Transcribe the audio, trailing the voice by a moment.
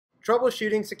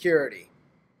Troubleshooting security.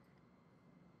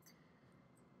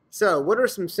 So, what are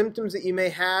some symptoms that you may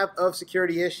have of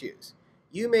security issues?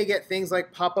 You may get things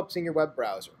like pop-ups in your web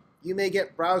browser. You may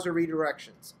get browser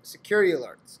redirections, security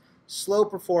alerts, slow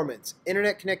performance,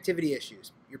 internet connectivity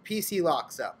issues, your PC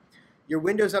locks up, your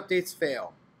Windows updates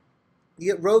fail.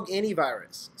 You get rogue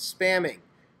antivirus, spamming,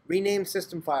 renamed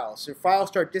system files, your files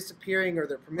start disappearing or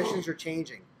their permissions are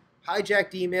changing,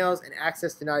 hijacked emails, and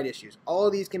access denied issues. All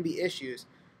of these can be issues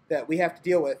that we have to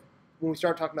deal with when we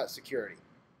start talking about security.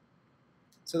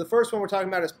 So the first one we're talking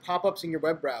about is pop-ups in your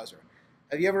web browser.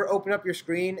 Have you ever opened up your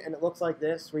screen and it looks like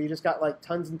this, where you just got like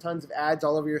tons and tons of ads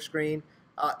all over your screen?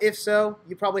 If so,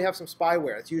 you probably have some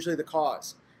spyware. It's usually the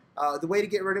cause. The way to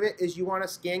get rid of it is you want to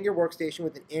scan your workstation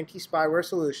with an anti-spyware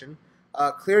solution,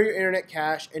 clear your internet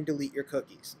cache, and delete your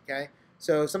cookies. Okay?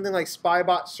 So something like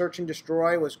Spybot Search and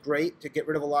Destroy was great to get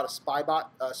rid of a lot of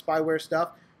spyware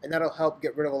stuff, and that'll help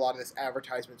get rid of a lot of this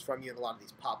advertisements from you and a lot of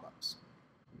these pop-ups.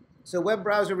 So web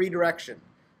browser redirection.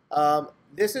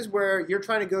 This is where you're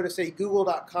trying to go to, say,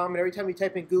 google.com, and every time you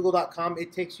type in google.com,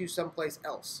 it takes you someplace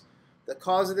else. The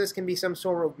cause of this can be some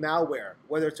sort of malware,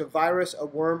 whether it's a virus, a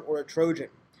worm, or a Trojan.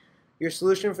 Your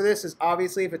solution for this is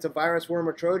obviously, if it's a virus, worm,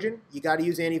 or Trojan, you got to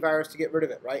use antivirus to get rid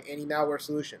of it, right? Anti-malware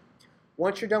solution.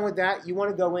 Once you're done with that, you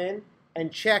want to go in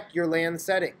and check your LAN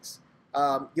settings.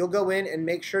 You'll go in and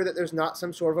make sure that there's not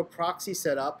some sort of a proxy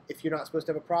set up if you're not supposed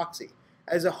to have a proxy.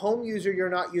 As a home user, you're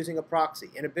not using a proxy.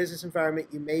 In a business environment,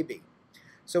 you may be.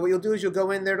 So what you'll do is you'll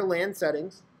go in there to LAN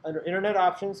settings, under Internet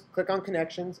Options, click on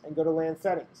Connections, and go to LAN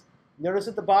settings. Notice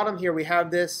at the bottom here we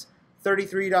have this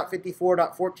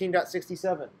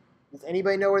 33.54.14.67. Does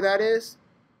anybody know where that is?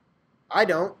 I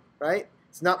don't, right?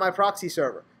 It's not my proxy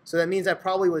server. So that means I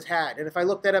probably was hacked. And if I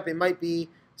look that up, it might be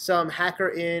some hacker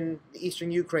in the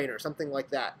eastern Ukraine or something like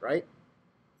that, right?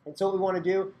 And so what we want to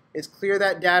do is clear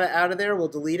that data out of there. We'll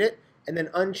delete it, and then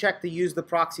uncheck to use the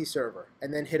proxy server,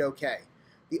 and then hit OK.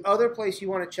 The other place you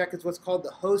want to check is what's called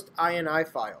the host INI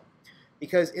file.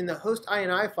 Because in the host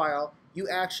INI file, you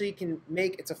actually can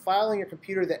make, it's a file on your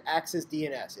computer that acts as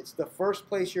DNS. It's the first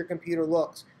place your computer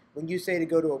looks when you say to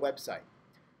go to a website.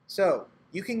 So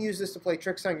you can use this to play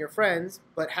tricks on your friends,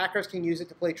 but hackers can use it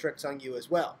to play tricks on you as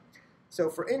well. So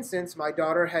for instance, my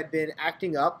daughter had been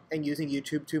acting up and using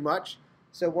YouTube too much.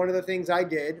 So one of the things I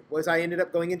did was I ended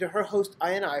up going into her host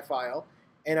INI file,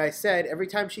 and I said every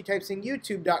time she types in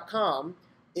youtube.com,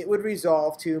 it would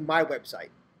resolve to my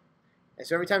website. And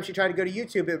so every time she tried to go to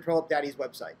YouTube, it would pull up Daddy's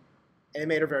website. And it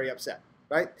made her very upset,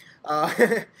 right?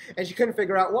 And she couldn't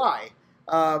figure out why.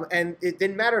 And it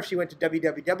didn't matter if she went to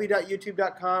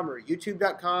www.youtube.com or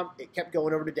youtube.com, it kept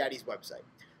going over to Daddy's website.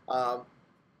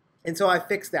 And so I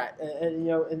fixed that,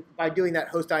 and by doing that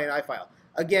host INI file.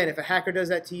 Again, if a hacker does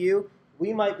that to you,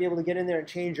 we might be able to get in there and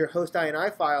change your host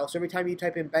INI file, so every time you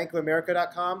type in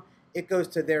bankofamerica.com, it goes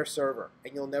to their server,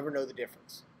 and you'll never know the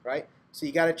difference, right? So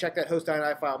you got to check that host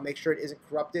INI file, make sure it isn't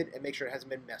corrupted, and make sure it hasn't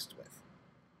been messed with.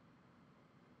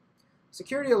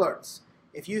 Security alerts.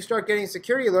 If you start getting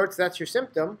security alerts, that's your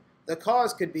symptom. The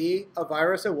cause could be a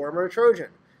virus, a worm, or a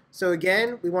Trojan. So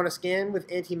again, we want to scan with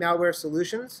anti-malware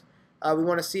solutions. We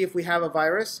want to see if we have a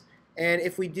virus. And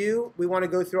if we do, we want to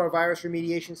go through our virus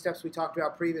remediation steps we talked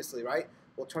about previously, right?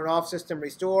 We'll turn off system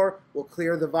restore, we'll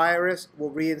clear the virus, we'll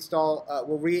reinstall,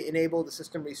 we'll re-enable the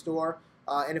system restore,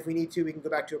 and if we need to, we can go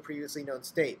back to a previously known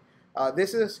state.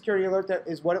 This is a security alert that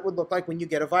is what it would look like when you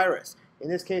get a virus. In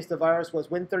this case, the virus was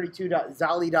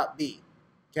win32.zali.b.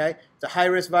 Okay? It's a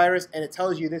high-risk virus, and it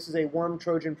tells you this is a worm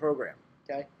Trojan program.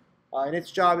 Okay? And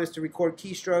its job is to record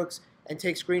keystrokes and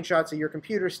take screenshots of your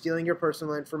computer, stealing your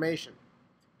personal information.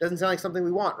 Doesn't sound like something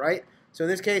we want, right? So in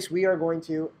this case, we are going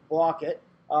to block it,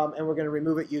 and we're going to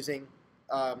remove it using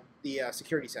the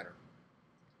Security Center.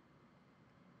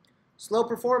 Slow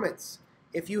performance.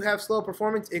 If you have slow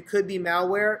performance, it could be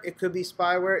malware, it could be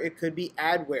spyware, it could be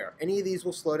adware. Any of these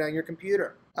will slow down your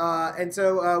computer. And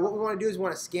so what we want to do is we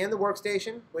want to scan the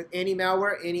workstation with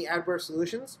anti-malware, anti-adware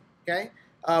solutions. Okay?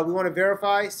 We want to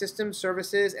verify systems,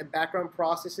 services, and background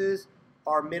processes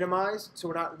are minimized, so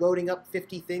we're not loading up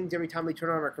 50 things every time we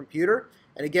turn on our computer.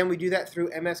 And again, we do that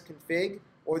through msconfig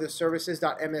or the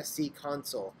services.msc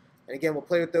console. And again, we'll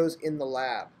play with those in the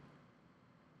lab.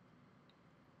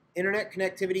 Internet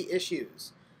connectivity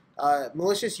issues.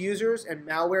 Malicious users and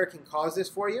malware can cause this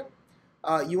for you.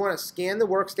 You want to scan the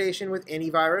workstation with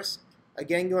antivirus.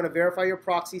 Again, you want to verify your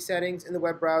proxy settings in the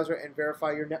web browser and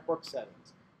verify your network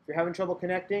settings. If you're having trouble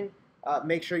connecting,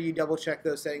 make sure you double check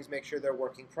those settings, make sure they're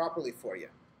working properly for you.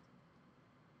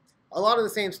 A lot of the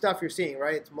same stuff you're seeing,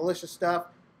 right? It's malicious stuff,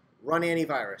 run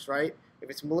antivirus, right? If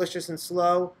it's malicious and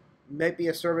slow, it might be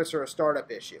a service or a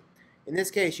startup issue. In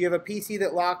this case, you have a PC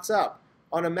that locks up.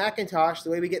 On a Macintosh, the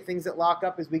way we get things that lock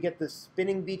up is we get the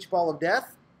spinning beach ball of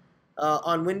death.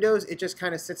 On Windows, it just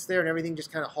kind of sits there and everything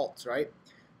just kind of halts, right?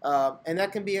 And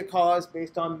that can be a cause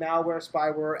based on malware,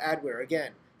 spyware, or adware.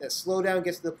 Again, that slowdown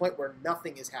gets to the point where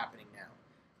nothing is happening now.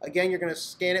 Again, you're going to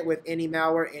scan it with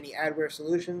anti-malware, anti-adware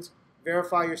solutions.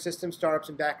 Verify your system startups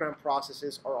and background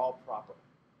processes are all proper.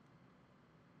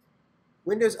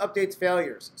 Windows updates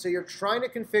failures. So you're trying to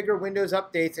configure Windows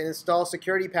updates and install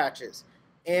security patches,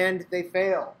 and they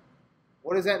fail.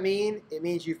 What does that mean? It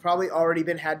means you've probably already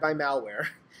been had by malware.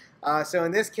 So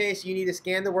in this case, you need to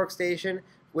scan the workstation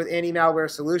with anti-malware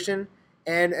solution.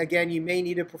 And again, you may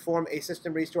need to perform a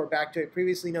system restore back to a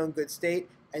previously known good state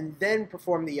and then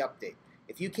perform the update.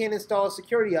 If you can't install a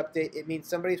security update, it means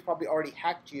somebody's probably already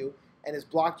hacked you and has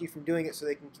blocked you from doing it so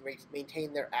they can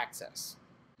maintain their access.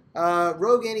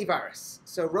 Rogue antivirus.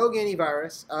 So rogue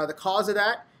antivirus, the cause of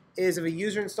that is if a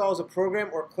user installs a program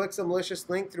or clicks a malicious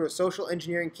link through a social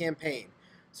engineering campaign.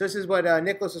 So this is what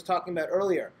Nicholas was talking about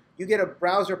earlier. You get a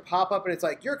browser pop-up and it's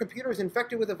like, your computer is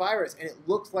infected with a virus, and it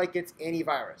looks like it's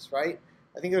antivirus, right?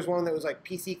 I think there's one that was like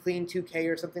PC Clean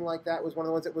 2K or something like that was one of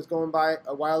the ones that was going by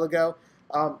a while ago.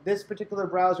 This particular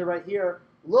browser right here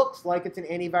looks like it's an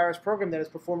antivirus program that has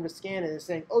performed a scan and is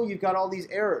saying, oh, you've got all these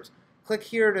errors. Click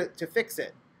here to fix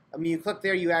it. I mean, you click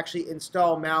there, you actually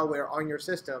install malware on your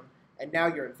system, and now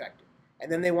you're infected.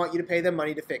 And then they want you to pay them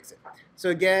money to fix it. So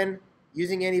again,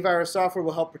 using antivirus software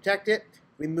will help protect it.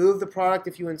 Remove the product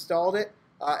if you installed it,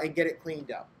 and get it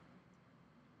cleaned up.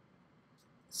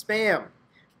 Spam.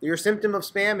 Your symptom of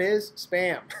spam is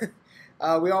spam.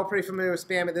 We're all pretty familiar with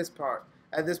spam at this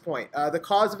point. The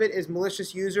cause of it is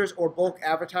malicious users or bulk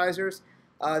advertisers.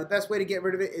 The best way to get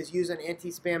rid of it is use an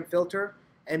anti-spam filter.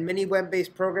 And many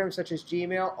web-based programs such as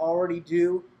Gmail already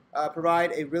do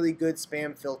provide a really good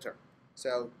spam filter.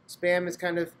 So spam is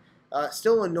kind of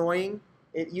still annoying.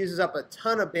 It uses up a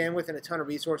ton of bandwidth and a ton of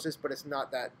resources, but it's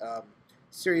not that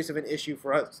serious of an issue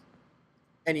for us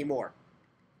anymore.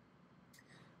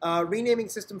 Renaming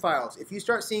system files. If you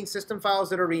start seeing system files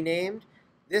that are renamed,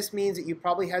 this means that you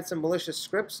probably had some malicious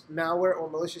scripts, malware, or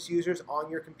malicious users on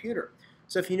your computer.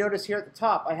 So if you notice here at the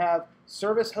top, I have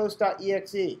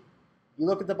servicehost.exe. You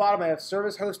look at the bottom, I have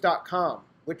servicehost.com.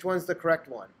 Which one's the correct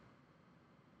one?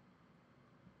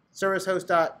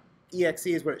 Servicehost.exe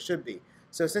is what it should be.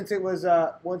 So since it was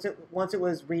once it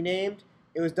was renamed,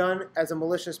 it was done as a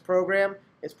malicious program.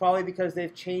 It's probably because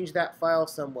they've changed that file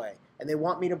some way, and they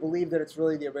want me to believe that it's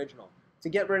really the original. To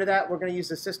get rid of that, we're going to use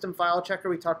the system file checker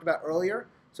we talked about earlier.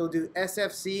 So we'll do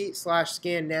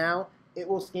sfc/scan now. It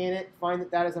will scan it, find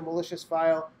that that is a malicious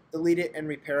file, delete it, and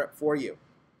repair it for you.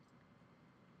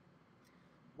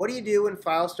 What do you do when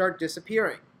files start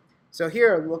disappearing? So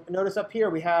here, look, notice up here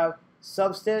we have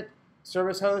substit,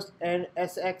 service host, and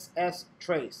SXS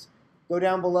trace. Go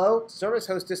down below, service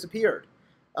host disappeared.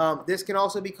 This can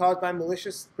also be caused by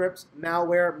malicious scripts,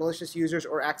 malware, malicious users,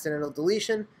 or accidental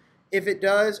deletion. If it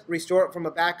does, restore it from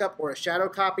a backup or a shadow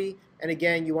copy. And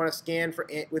again, you want to scan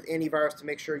with antivirus to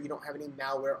make sure you don't have any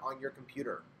malware on your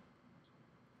computer.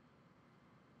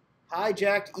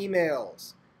 Hijacked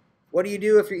emails. What do you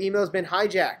do if your email has been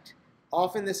hijacked?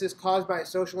 Often this is caused by a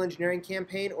social engineering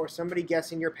campaign or somebody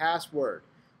guessing your password.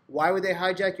 Why would they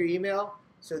hijack your email?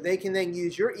 So they can then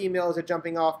use your email as a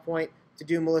jumping off point to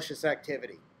do malicious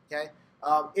activity. Okay?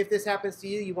 If this happens to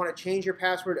you, you want to change your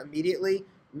password immediately.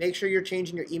 Make sure you're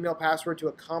changing your email password to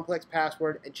a complex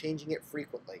password and changing it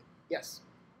frequently. Yes?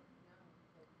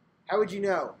 How would you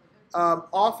know?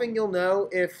 Often you'll know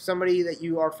if somebody that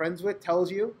you are friends with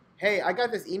tells you, hey, I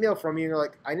got this email from you, and you're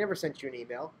like, I never sent you an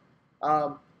email.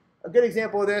 A good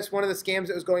example of this, one of the scams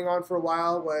that was going on for a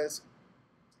while was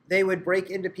they would break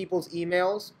into people's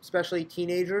emails, especially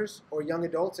teenagers or young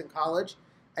adults in college,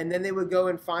 and then they would go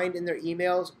and find in their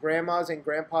emails grandma's and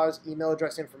grandpa's email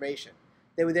address information.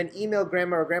 They would then email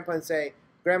grandma or grandpa and say,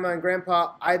 Grandma and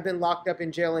Grandpa, I've been locked up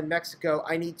in jail in Mexico.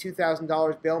 I need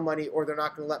 $2,000 bail money or they're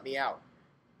not going to let me out.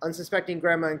 Unsuspecting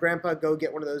Grandma and Grandpa go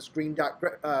get one of those green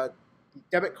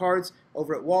debit cards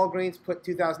over at Walgreens, put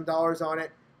 $2,000 on it,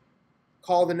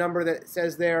 call the number that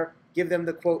says there, give them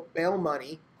the, quote, bail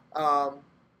money,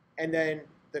 and then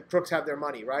the crooks have their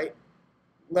money, right?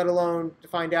 Let alone to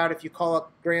find out if you call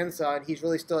up grandson, he's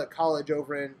really still at college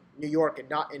over in New York and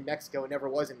not in Mexico and never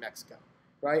was in Mexico,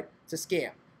 right? It's a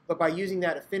scam. But by using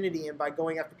that affinity and by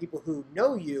going after people who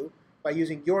know you, by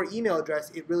using your email address,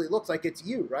 it really looks like it's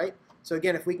you, right? So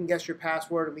again, if we can guess your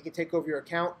password and we can take over your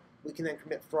account, we can then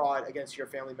commit fraud against your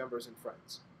family members and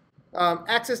friends.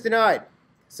 Access denied.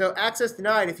 So access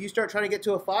denied, if you start trying to get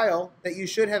to a file that you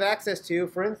should have access to,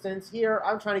 for instance, here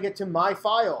I'm trying to get to my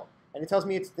file, and it tells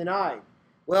me it's denied.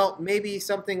 Well, maybe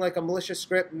something like a malicious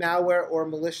script, malware, or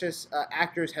malicious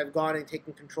actors have gone and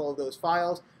taken control of those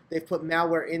files. They've put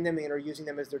malware in them and are using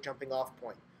them as their jumping off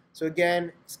point. So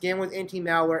again, scan with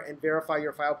anti-malware and verify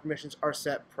your file permissions are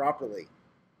set properly.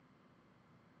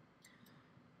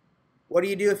 What do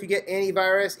you do if you get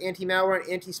antivirus, anti-malware,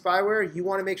 and anti-spyware? You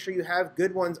want to make sure you have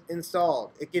good ones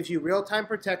installed. It gives you real-time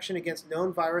protection against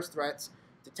known virus threats,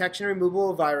 detection and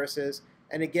removal of viruses,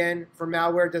 and again, for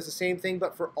malware, it does the same thing,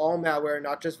 but for all malware,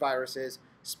 not just viruses.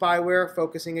 Spyware,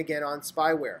 focusing again on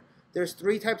spyware. There's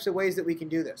 3 types of ways that we can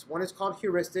do this. One is called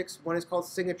heuristics, one is called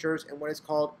signatures, and one is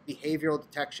called behavioral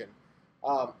detection.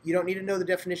 You don't need to know the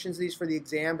definitions of these for the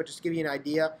exam, but just to give you an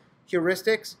idea,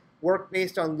 heuristics work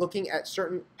based on looking at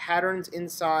certain patterns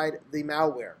inside the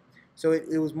malware. So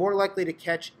it was more likely to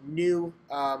catch new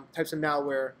types of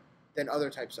malware than other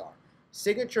types are.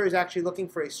 Signature is actually looking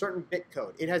for a certain bit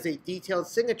code. It has a detailed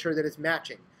signature that is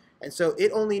matching. And so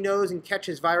it only knows and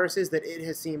catches viruses that it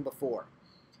has seen before.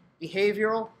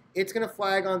 Behavioral, it's going to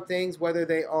flag on things whether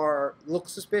they look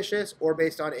suspicious or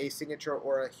based on a signature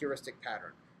or a heuristic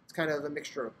pattern. It's kind of a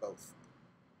mixture of both.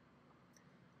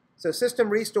 So system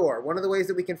restore, one of the ways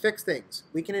that we can fix things.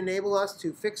 We can enable us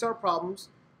to fix our problems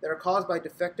that are caused by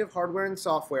defective hardware and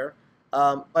software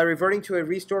by reverting to a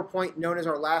restore point known as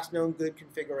our last known good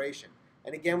configuration.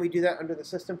 And again, we do that under the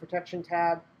System Protection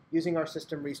tab using our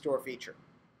System Restore feature.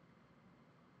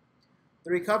 The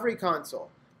recovery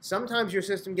console. Sometimes your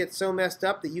system gets so messed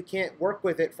up that you can't work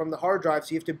with it from the hard drive,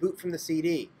 so you have to boot from the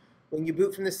CD. When you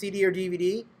boot from the CD or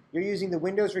DVD, you're using the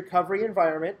Windows recovery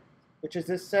environment, which is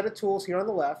this set of tools here on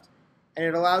the left, and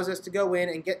it allows us to go in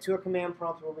and get to a command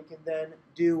prompt where we can then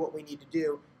do what we need to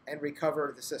do and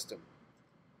recover the system.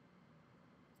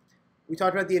 We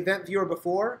talked about the event viewer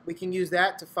before. We can use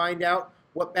that to find out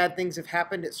what bad things have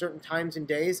happened at certain times and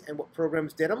days and what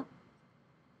programs did them.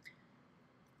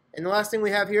 And the last thing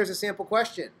we have here is a sample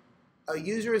question. A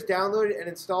user has downloaded and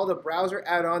installed a browser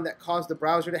add-on that caused the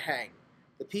browser to hang.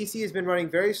 The PC has been running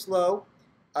very slow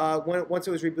once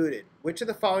it was rebooted. Which of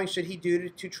the following should he do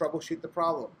to troubleshoot the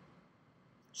problem?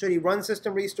 Should he run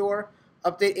System Restore,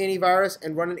 update antivirus,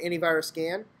 and run an antivirus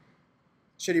scan?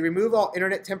 Should he remove all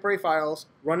internet temporary files,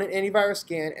 run an antivirus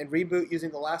scan, and reboot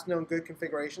using the last known good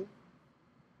configuration?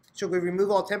 Should we remove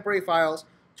all temporary files,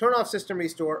 turn off System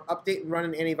Restore, update and run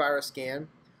an antivirus scan?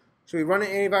 Should we run an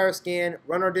antivirus scan,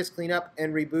 run our disk cleanup,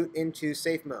 and reboot into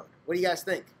safe mode? What do you guys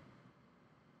think?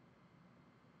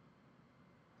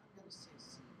 I'm going to say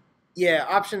C. Yeah,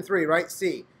 option 3, right?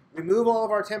 C. Remove all of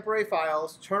our temporary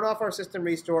files, turn off our System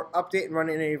Restore, update and run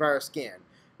an antivirus scan.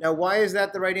 Now, why is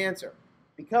that the right answer?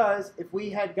 Because if we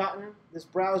had gotten this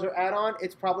browser add-on,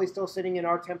 it's probably still sitting in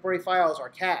our temporary files, our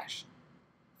cache.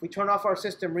 If we turn off our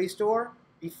System Restore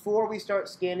before we start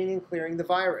scanning and clearing the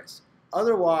virus.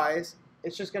 Otherwise,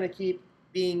 it's just going to keep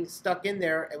being stuck in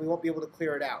there and we won't be able to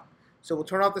clear it out. So we'll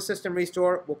turn off the System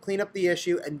Restore, we'll clean up the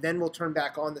issue, and then we'll turn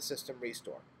back on the System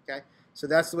Restore. Okay? So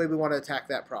that's the way we want to attack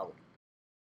that problem.